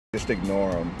just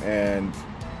ignore them and,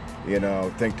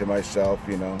 think to myself,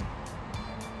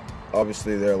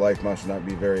 obviously their life must not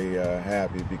be very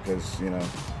happy because,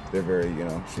 they're very,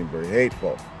 seem very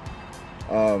hateful.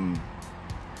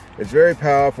 It's very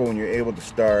powerful when you're able to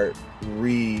start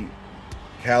recalibrating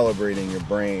your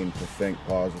brain to think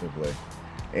positively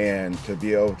and to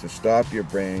be able to stop your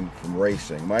brain from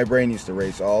racing. My brain used to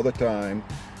race all the time.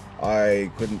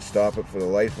 I couldn't stop it for the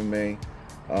life of me.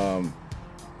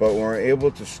 But when we're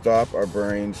able to stop our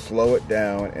brain, slow it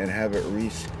down, and have it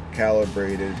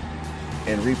recalibrated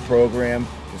and reprogrammed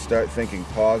to start thinking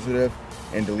positive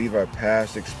and to leave our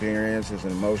past experiences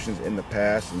and emotions in the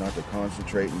past and not to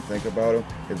concentrate and think about them,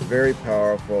 it's very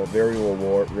powerful, very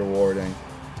rewarding.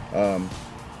 The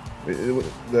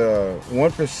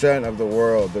 1% of the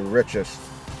world, the richest,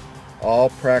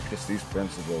 all practice these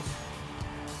principles.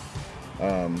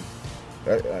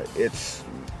 It's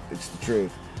the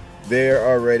truth. They're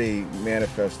already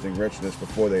manifesting richness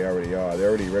before they already are. They're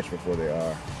already rich before they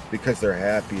are because they're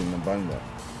happy and abundant.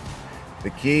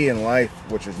 The key in life,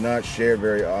 which is not shared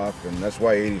very often, that's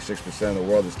why 86% of the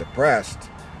world is depressed,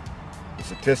 the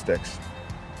statistics,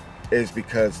 is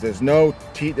because there's no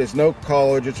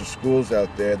colleges or schools out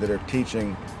there that are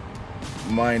teaching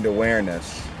mind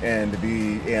awareness and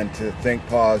to think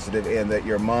positive, and that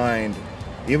your mind,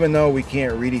 even though we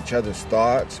can't read each other's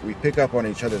thoughts, we pick up on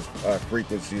each other's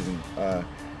frequencies and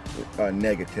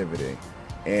negativity.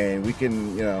 And we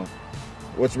can,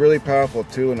 what's really powerful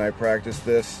too, and I practice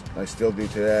this, I still do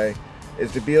today,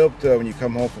 is to be able to, when you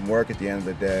come home from work at the end of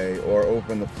the day, or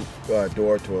open the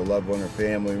door to a loved one or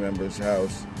family member's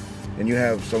house, and you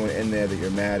have someone in there that you're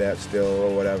mad at still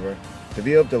or whatever, to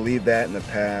be able to leave that in the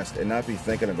past and not be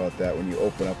thinking about that when you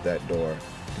open up that door.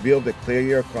 To be able to clear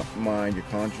your mind, your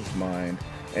conscious mind,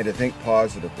 and to think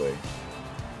positively.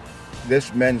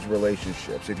 This mends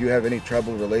relationships. If you have any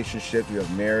troubled relationships, you have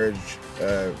marriage,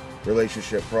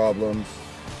 relationship problems,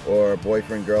 or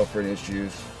boyfriend-girlfriend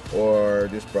issues, or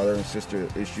just brother and sister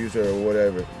issues, or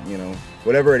whatever,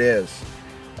 whatever it is.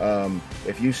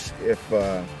 If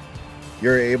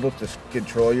you're able to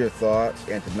control your thoughts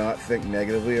and to not think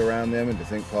negatively around them and to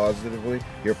think positively,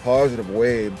 your positive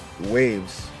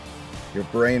waves, your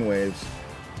brain waves,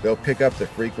 they'll pick up the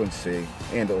frequency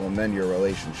and it will mend your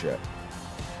relationship.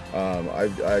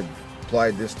 I've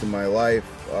applied this to my life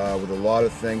with a lot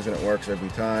of things, and it works every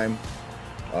time.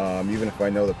 Even if I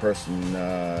know the person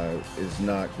is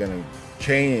not going to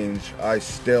change, I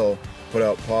still put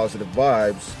out positive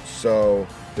vibes, so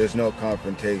there's no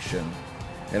confrontation,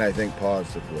 and I think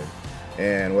positively.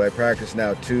 And what I practice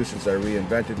now too, since I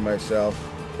reinvented myself,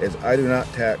 is I do not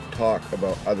talk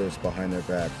about others behind their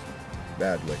backs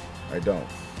badly. I don't.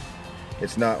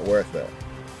 It's not worth it,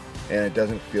 and it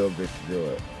doesn't feel good to do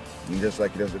it. And just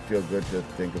like it doesn't feel good to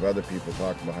think of other people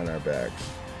talking behind our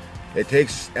backs. It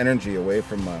takes energy away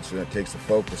from us, and it takes the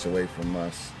focus away from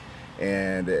us,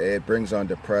 and it brings on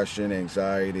depression,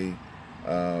 anxiety,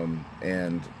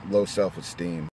 and low self-esteem.